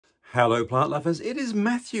Hello plant lovers, it is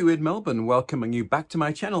Matthew in Melbourne welcoming you back to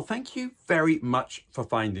my channel. Thank you very much for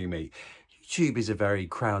finding me. YouTube is a very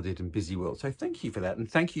crowded and busy world, so thank you for that, and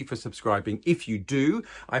thank you for subscribing. If you do,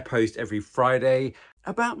 I post every Friday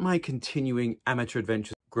about my continuing amateur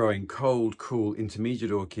adventures growing cold, cool,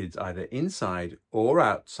 intermediate orchids either inside or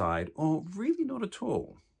outside, or really not at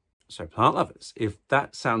all. So plant lovers, if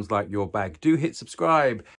that sounds like your bag, do hit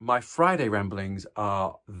subscribe. My Friday ramblings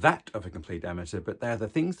are that of a complete amateur, but they're the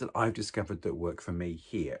things that I've discovered that work for me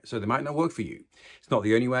here. So they might not work for you. It's not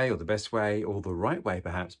the only way or the best way or the right way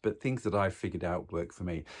perhaps, but things that I've figured out work for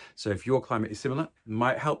me. So if your climate is similar,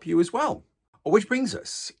 might help you as well. Which brings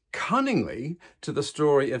us cunningly to the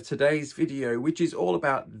story of today's video, which is all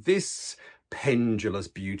about this pendulous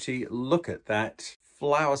beauty. Look at that.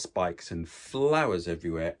 Flower spikes and flowers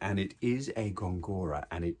everywhere, and it is a Gongora,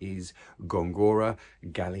 and it is Gongora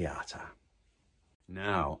galeata.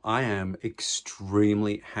 Now, I am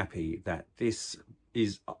extremely happy that this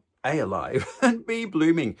is A, alive, and B,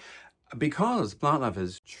 blooming, because, plant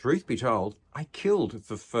lovers, truth be told, I killed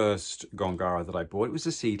the first Gongora that I bought. It was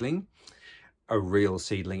a seedling, a real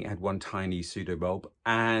seedling. It had one tiny pseudobulb,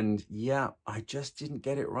 and yeah, I just didn't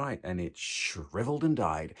get it right, and it shriveled and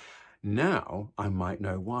died. Now I might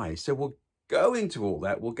know why. So we'll go into all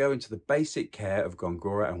that. We'll go into the basic care of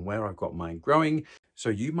Gongora and where I've got mine growing. So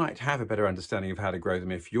you might have a better understanding of how to grow them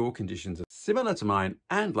if your conditions are similar to mine,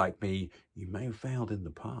 and like me, you may have failed in the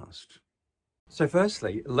past. So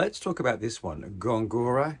firstly, let's talk about this one,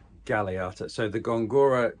 Gongora galeata. So the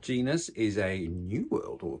Gongora genus is a New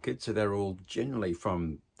World orchid. So they're all generally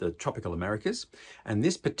from the tropical Americas. And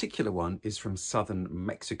this particular one is from southern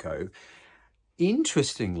Mexico.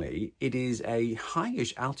 Interestingly, it is a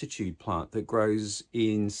highish altitude plant that grows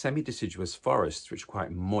in semi-deciduous forests, which are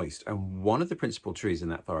quite moist. And one of the principal trees in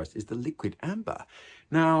that forest is the liquid amber.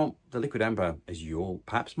 Now, the liquid amber, as you all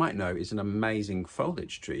perhaps might know, is an amazing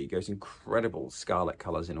foliage tree. It goes incredible scarlet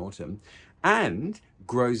colours in autumn and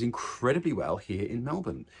grows incredibly well here in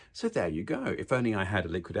Melbourne. So there you go. If only I had a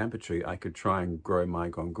liquid amber tree, I could try and grow my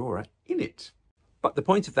Gongora in it. But the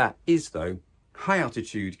point of that is, though, high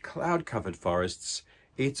altitude, cloud covered forests,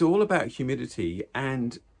 it's all about humidity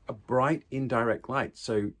and a bright indirect light.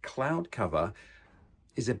 So cloud cover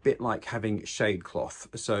is a bit like having shade cloth.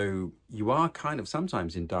 So you are kind of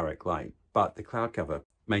sometimes in direct light, but the cloud cover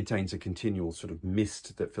maintains a continual sort of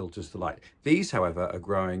mist that filters the light. These, however, are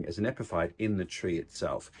growing as an epiphyte in the tree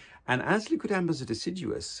itself. And as liquid ambers are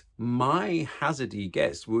deciduous, my hazardy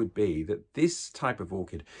guess would be that this type of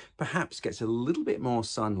orchid perhaps gets a little bit more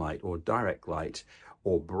sunlight or direct light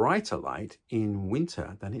or brighter light in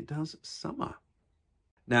winter than it does summer.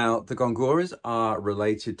 Now, the Gongoras are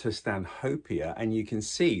related to Stanhopea, and you can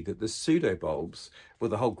see that the pseudobulbs, well,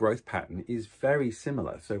 the whole growth pattern is very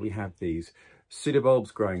similar. So we have these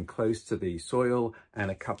pseudobulbs growing close to the soil and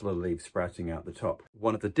a couple of leaves sprouting out the top.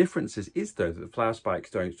 One of the differences is, though, that the flower spikes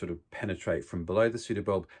don't sort of penetrate from below the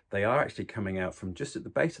pseudobulb. They are actually coming out from just at the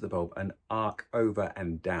base of the bulb and arc over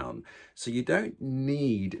and down. So you don't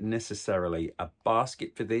need necessarily a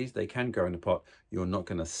basket for these. They can grow in a pot. You're not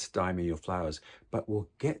going to stymie your flowers, but we'll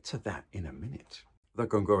get to that in a minute. The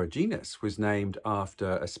Gongora genus was named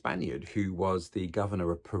after a Spaniard who was the governor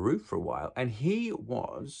of Peru for a while, and he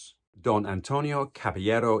was Don Antonio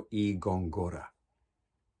Caballero y Gongora.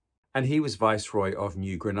 And he was Viceroy of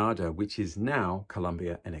New Granada, which is now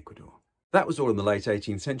Colombia and Ecuador. That was all in the late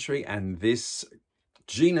 18th century, and this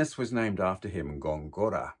genus was named after him,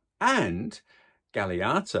 Gongora. And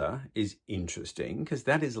galeata is interesting because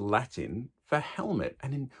that is Latin for helmet.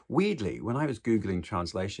 And weirdly, when I was Googling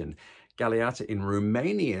translation, galeata in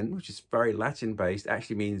Romanian, which is very Latin based,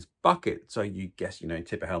 actually means bucket. So you guess,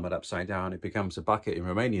 tip a helmet upside down, it becomes a bucket in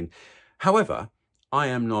Romanian. However, I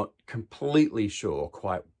am not completely sure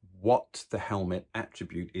quite what the helmet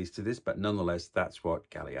attribute is to this, but nonetheless, that's what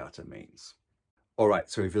galeata means. All right,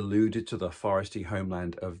 so we've alluded to the foresty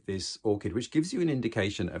homeland of this orchid, which gives you an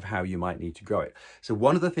indication of how you might need to grow it. So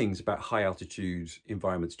one of the things about high altitude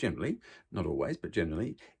environments generally, not always, but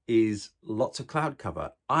generally, is lots of cloud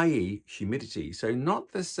cover, i.e. humidity. So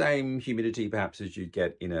not the same humidity perhaps as you'd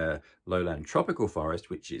get in a lowland tropical forest,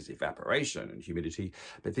 which is evaporation and humidity,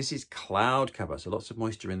 but this is cloud cover, so lots of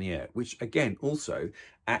moisture in the air, which again also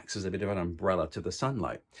acts as a bit of an umbrella to the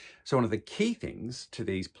sunlight. So one of the key things to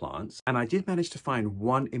these plants, and I did manage to find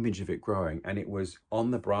one image of it growing, and it was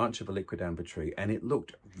on the branch of a liquid amber tree, and it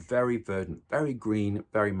looked very verdant, very green,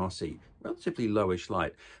 very mossy, relatively lowish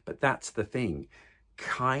light, but that's the thing.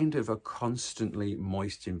 Kind of a constantly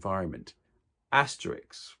moist environment.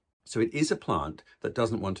 Asterisks. So it is a plant that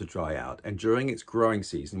doesn't want to dry out. And during its growing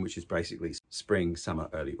season, which is basically spring, summer,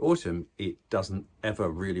 early autumn, it doesn't ever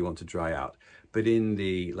really want to dry out. But in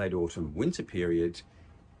the late autumn, winter period,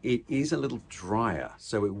 it is a little drier.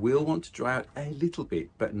 So it will want to dry out a little bit,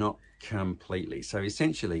 but not completely. So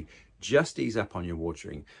essentially, just ease up on your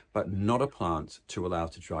watering, but not a plant to allow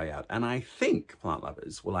to dry out. And I think, plant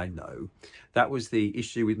lovers, well, I know, that was the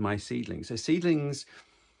issue with my seedlings. So seedlings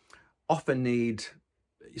often need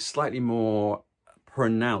slightly more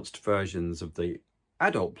pronounced versions of the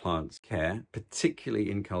adult plant's care, particularly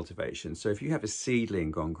in cultivation. So if you have a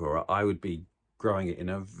seedling Gongora, I would be growing it in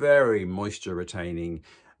a very moisture retaining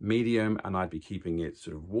medium, and I'd be keeping it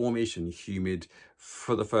sort of warmish and humid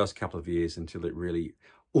for the first couple of years until it really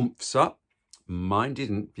oomphs up. Mine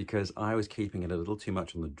didn't, because I was keeping it a little too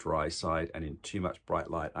much on the dry side and in too much bright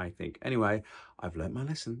light, I think. Anyway, I've learnt my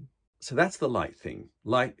lesson. So that's the light thing,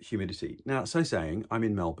 light, humidity. Now, so saying, I'm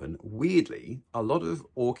in Melbourne. Weirdly, a lot of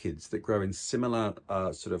orchids that grow in similar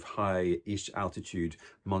sort of high-ish altitude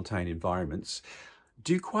montane environments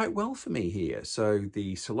do quite well for me here. So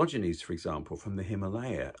the Coleogenes, for example, from the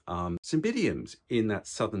Himalaya, Cymbidiums in that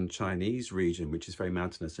southern Chinese region, which is very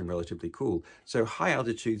mountainous and relatively cool. So high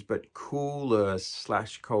altitudes, but cooler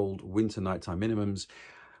 / cold winter nighttime minimums.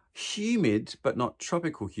 Humid, but not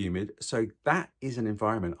tropical humid. So that is an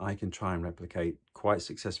environment I can try and replicate quite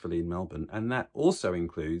successfully in Melbourne. And that also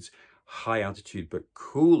includes high altitude, but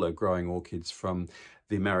cooler growing orchids from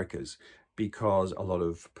the Americas, because a lot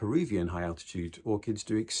of Peruvian high altitude orchids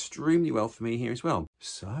do extremely well for me here as well.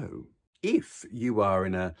 So if you are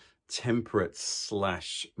in a temperate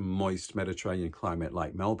 / moist Mediterranean climate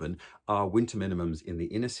like Melbourne, our winter minimums in the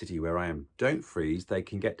inner city where I am don't freeze. They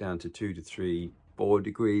can get down to 2 to 3, 4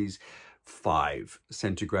 degrees, 5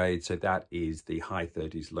 centigrade. So that is the high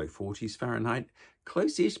 30s, low 40s Fahrenheit.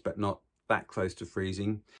 Close-ish, but not that close to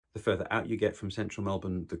freezing. The further out you get from central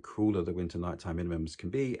Melbourne, the cooler the winter nighttime minimums can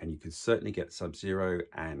be, and you can certainly get sub-zero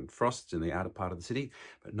and frosts in the outer part of the city,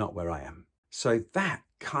 but not where I am. So that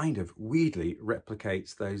kind of weirdly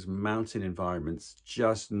replicates those mountain environments,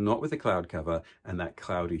 just not with the cloud cover and that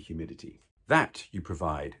cloudy humidity. That you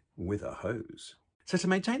provide with a hose. So to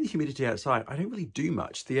maintain the humidity outside, I don't really do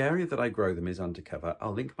much. The area that I grow them is undercover.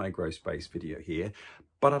 I'll link my grow space video here,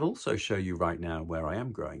 but I'll also show you right now where I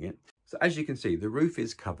am growing it. So as you can see, the roof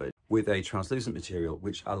is covered with a translucent material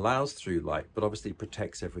which allows through light, but obviously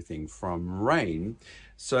protects everything from rain.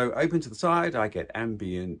 So open to the side, I get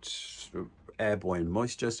ambient airborne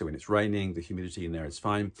moisture. So when it's raining, the humidity in there is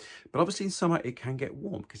fine. But obviously in summer, it can get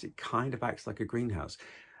warm because it kind of acts like a greenhouse.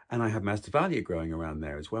 And I have Masdevallia growing around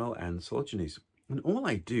there as well, and Coleogenes. And all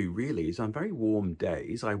I do really is on very warm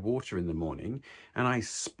days, I water in the morning and I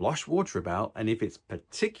splosh water about. And if it's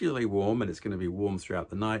particularly warm and it's going to be warm throughout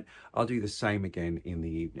the night, I'll do the same again in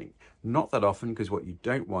the evening. Not that often, because what you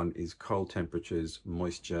don't want is cold temperatures,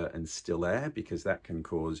 moisture and still air, because that can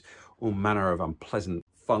cause all manner of unpleasant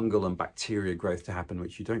fungal and bacteria growth to happen,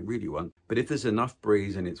 which you don't really want. But if there's enough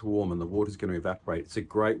breeze and it's warm and the water's going to evaporate, it's a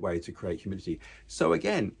great way to create humidity. So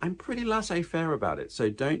again, I'm pretty laissez-faire about it. So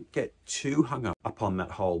don't get too hung up upon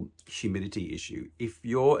that whole humidity issue. If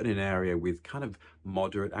you're in an area with kind of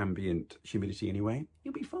moderate ambient humidity anyway,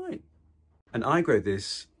 you'll be fine. And I grow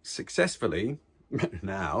this successfully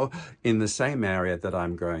now in the same area that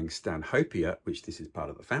I'm growing Stanhopea, which this is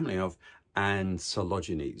part of the family of, and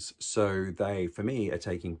Coleogenes. So they, for me, are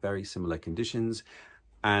taking very similar conditions.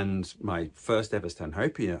 And my first ever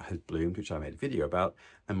Stanhopea has bloomed, which I made a video about,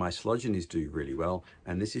 and my Coleogenes do really well,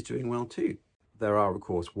 and this is doing well too. There are, of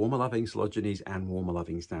course, warmer loving Coleogenes and warmer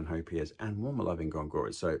loving Stanhopeas and warmer loving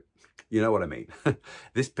Gongoras. So you know what I mean.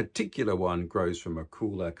 This particular one grows from a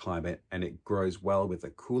cooler climate, and it grows well with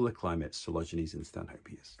the cooler climate Coleogenes and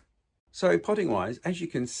Stanhopeas. So potting wise, as you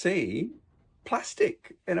can see,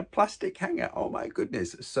 plastic in a plastic hanger. Oh my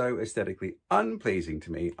goodness, so aesthetically unpleasing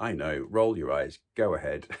to me. I know, roll your eyes, go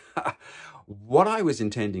ahead. What I was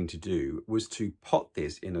intending to do was to pot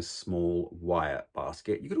this in a small wire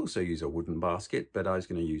basket. You could also use a wooden basket, but I was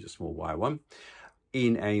going to use a small wire one,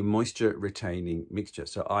 in a moisture retaining mixture.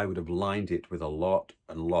 So I would have lined it with a lot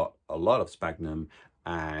of sphagnum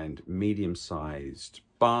and medium-sized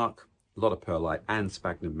bark, a lot of perlite and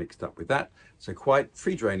sphagnum mixed up with that. So quite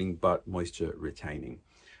free draining, but moisture retaining.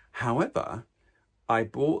 However, I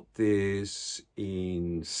bought this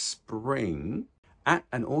in spring at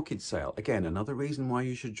an orchid sale. Again, another reason why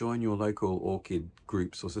you should join your local orchid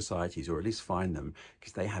groups or societies, or at least find them,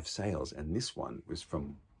 because they have sales. And this one was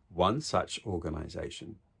from one such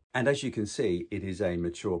organization. And as you can see, it is a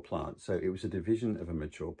mature plant. So it was a division of a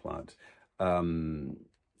mature plant.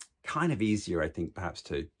 kind of easier, I think, perhaps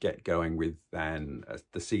to get going with than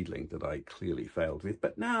the seedling that I clearly failed with.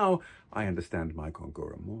 But now I understand my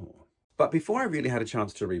Gongora more. But before I really had a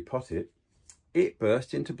chance to repot it, it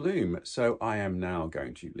burst into bloom. So I am now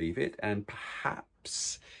going to leave it, and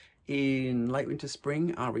perhaps in late winter,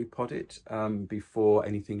 spring, I'll repot it before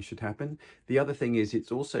anything should happen. The other thing is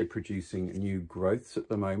it's also producing new growths at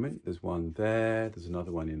the moment. There's one there, there's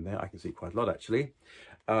another one in there. I can see quite a lot actually.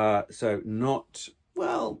 So not,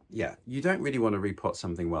 well, yeah, you don't really want to repot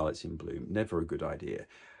something while it's in bloom. Never a good idea.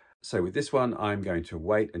 So with this one, I'm going to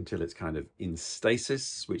wait until it's kind of in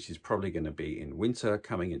stasis, which is probably going to be in winter,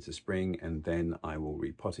 coming into spring, and then I will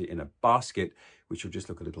repot it in a basket, which will just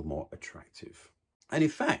look a little more attractive. And in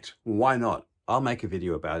fact, why not? I'll make a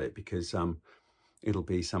video about it because it'll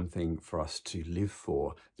be something for us to live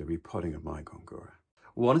for, the repotting of my Gongora.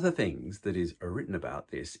 One of the things that is written about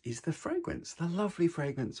this is the fragrance, the lovely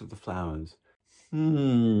fragrance of the flowers.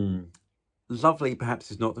 Lovely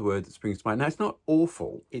perhaps is not the word that springs to mind. Now, it's not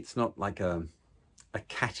awful. It's not like a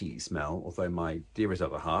catty smell, although my dearest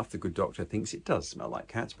other half, the good doctor, thinks it does smell like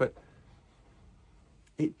cats, but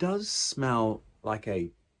it does smell like a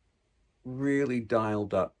really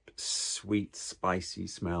dialed up, sweet, spicy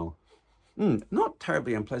smell. Not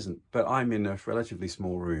terribly unpleasant, but I'm in a relatively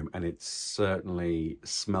small room and it's certainly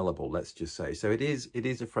smellable, let's just say. So it is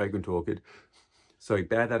a fragrant orchid. So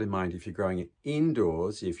bear that in mind if you're growing it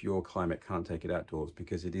indoors, if your climate can't take it outdoors,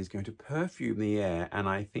 because it is going to perfume the air. And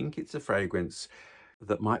I think it's a fragrance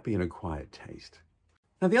that might be an acquired taste.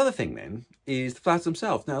 Now, the other thing then is the flowers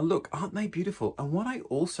themselves. Now, look, aren't they beautiful? And what I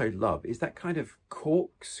also love is that kind of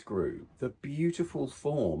corkscrew, the beautiful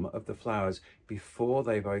form of the flowers before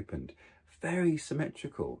they've opened. Very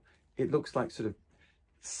symmetrical. It looks like sort of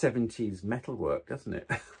 70s metalwork, doesn't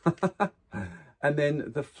it? And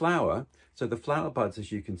then the flower, so the flower buds,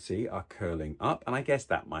 as you can see, are curling up. And I guess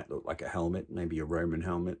that might look like a helmet, maybe a Roman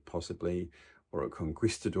helmet, possibly, or a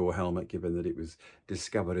conquistador helmet, given that it was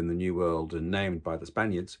discovered in the New World and named by the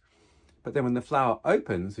Spaniards. But then when the flower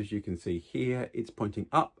opens, as you can see here, it's pointing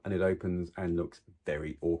up and it opens and looks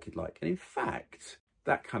very orchid-like. And in fact,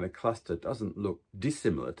 that kind of cluster doesn't look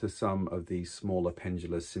dissimilar to some of these smaller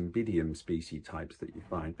pendulous cymbidium species types that you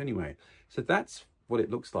find. Anyway, so that's what it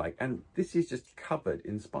looks like. And this is just covered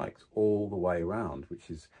in spikes all the way around, which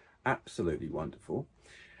is absolutely wonderful.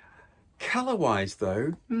 Colour-wise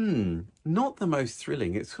though, not the most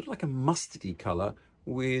thrilling. It's sort of like a mustardy colour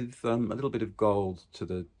with a little bit of gold to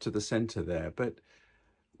the centre there, but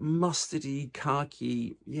mustardy,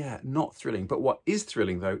 khaki, yeah, not thrilling. But what is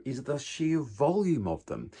thrilling though is the sheer volume of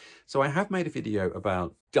them. So I have made a video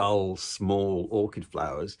about dull, small orchid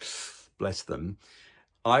flowers, bless them.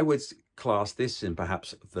 I would class this in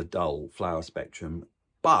perhaps the dull flower spectrum,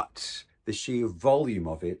 but the sheer volume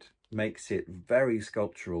of it makes it very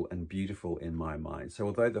sculptural and beautiful in my mind. So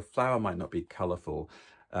although the flower might not be colourful,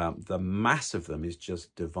 the mass of them is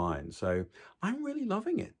just divine. So I'm really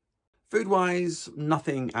loving it. Food-wise,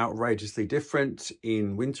 nothing outrageously different.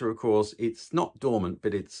 In winter, of course, it's not dormant,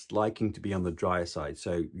 but it's liking to be on the drier side.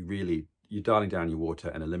 So you're dialing down your water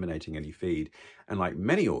and eliminating any feed. And like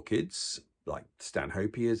many orchids, like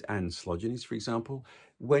Stanhopeias and Slogenes, for example,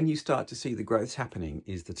 when you start to see the growths happening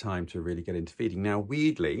is the time to really get into feeding. Now,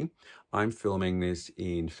 weirdly, I'm filming this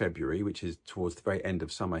in February, which is towards the very end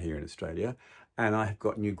of summer here in Australia, and I've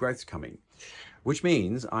got new growths coming, which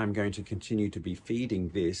means I'm going to continue to be feeding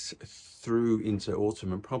this through into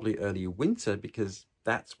autumn and probably early winter, because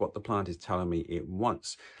that's what the plant is telling me it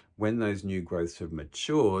wants. When those new growths have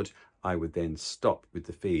matured, I would then stop with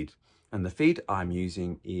the feed. And the feed I'm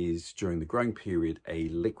using is, during the growing period, a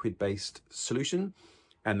liquid-based solution.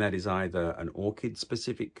 And that is either an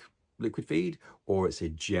orchid-specific liquid feed, or it's a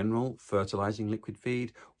general fertilizing liquid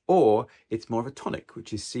feed, or it's more of a tonic,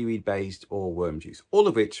 which is seaweed-based or worm juice. All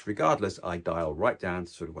of which, regardless, I dial right down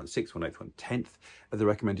to sort of 1/6, 1/8, 1/10 of the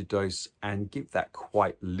recommended dose and give that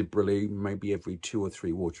quite liberally, maybe every 2 or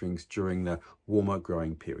 3 waterings during the warmer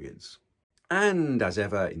growing periods. And as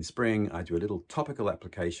ever in spring, I do a little topical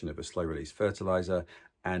application of a slow release fertilizer,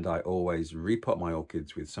 and I always repot my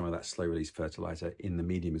orchids with some of that slow release fertilizer in the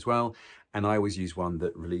medium as well. And I always use one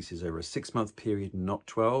that releases over a 6-month period, not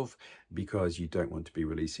 12, because you don't want to be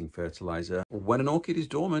releasing fertilizer when an orchid is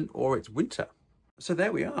dormant or it's winter. So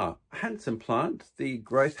there we are, handsome plant. The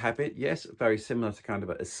growth habit, yes, very similar to kind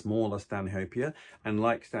of a smaller Stanhopeia, and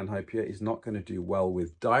like Stanhopeia, is not going to do well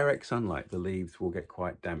with direct sunlight. The leaves will get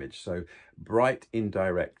quite damaged. So bright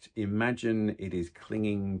indirect, imagine it is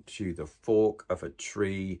clinging to the fork of a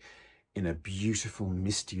tree in a beautiful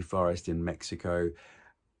misty forest in Mexico.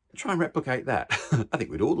 Try and replicate that. I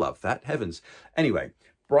think we'd all love that, heavens. Anyway,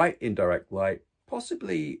 bright indirect light,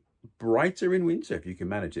 possibly brighter in winter if you can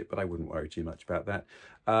manage it, but I wouldn't worry too much about that.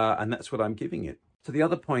 And that's what I'm giving it. So the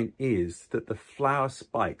other point is that the flower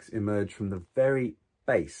spikes emerge from the very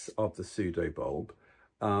base of the pseudobulb,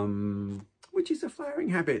 which is a flowering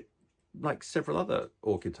habit like several other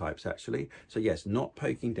orchid types actually. So yes, not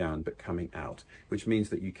poking down, but coming out, which means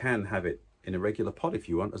that you can have it in a regular pot if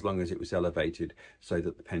you want, as long as it was elevated so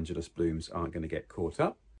that the pendulous blooms aren't going to get caught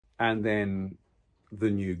up. And then the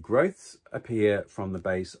new growths appear from the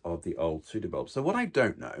base of the old pseudobulb. So what I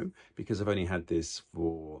don't know, because I've only had this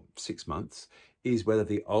for 6 months, is whether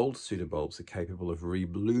the old pseudobulbs are capable of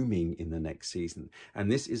reblooming in the next season.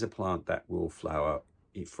 And this is a plant that will flower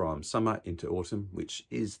from summer into autumn, which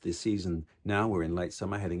is the season now. We're in late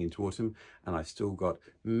summer heading into autumn, and I've still got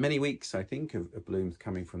many weeks, I think, of blooms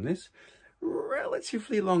coming from this.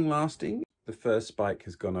 Relatively long lasting. The first spike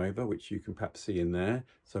has gone over, which you can perhaps see in there.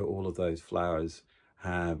 So all of those flowers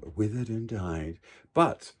have withered and died.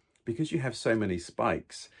 But because you have so many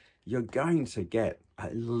spikes, you're going to get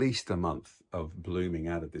at least a month of blooming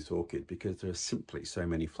out of this orchid, because there are simply so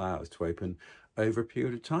many flowers to open over a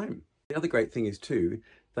period of time. The other great thing is too,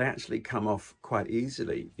 they actually come off quite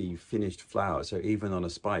easily, the finished flowers. So even on a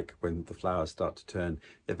spike, when the flowers start to turn,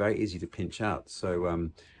 they're very easy to pinch out. So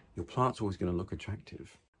your plant's always going to look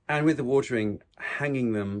attractive. And with the watering,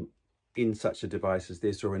 hanging them in such a device as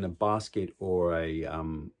this, or in a basket or a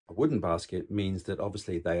wooden basket, means that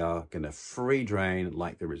obviously they are going to free drain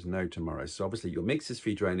like there is no tomorrow. So obviously your mix is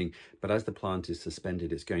free draining, but as the plant is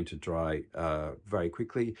suspended, it's going to dry very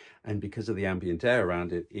quickly. And because of the ambient air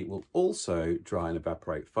around it, it will also dry and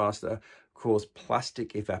evaporate faster. Of course,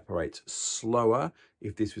 plastic evaporates slower.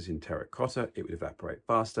 If this was in terracotta, it would evaporate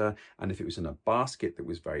faster. And if it was in a basket that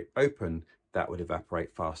was very open, that would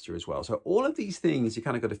evaporate faster as well. So all of these things, you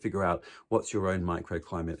kind of got to figure out what's your own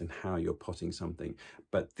microclimate and how you're potting something.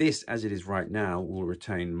 But this, as it is right now, will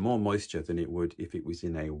retain more moisture than it would if it was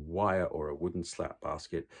in a wire or a wooden slat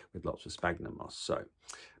basket with lots of sphagnum moss. So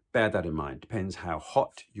bear that in mind. Depends how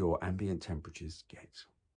hot your ambient temperatures get.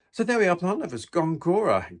 So there we are, plant lovers.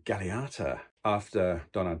 Gongora galeata, after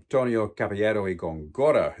Don Antonio Caballero y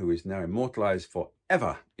Gongora, who is now immortalized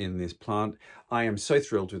forever in this plant. I am so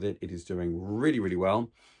thrilled with it. It is doing really, really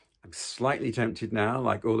well. I'm slightly tempted now,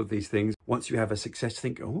 like all of these things. Once you have a success,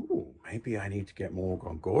 think, oh, maybe I need to get more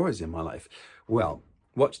Gongoras in my life. Well,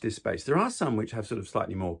 watch this space. There are some which have sort of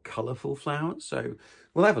slightly more colorful flowers, so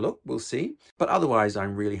we'll have a look, we'll see. But otherwise,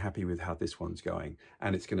 I'm really happy with how this one's going,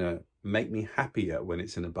 and it's going to make me happier when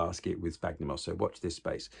it's in a basket with sphagnum moss. So watch this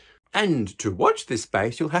space. And to watch this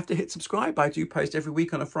space, you'll have to hit subscribe. I do post every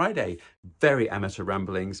week on a Friday. Very amateur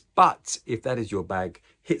ramblings, but if that is your bag,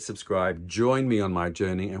 hit subscribe, join me on my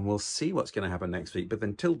journey, and we'll see what's going to happen next week. But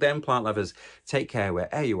until then, plant lovers, take care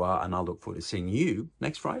wherever you are, and I'll look forward to seeing you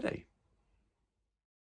next Friday.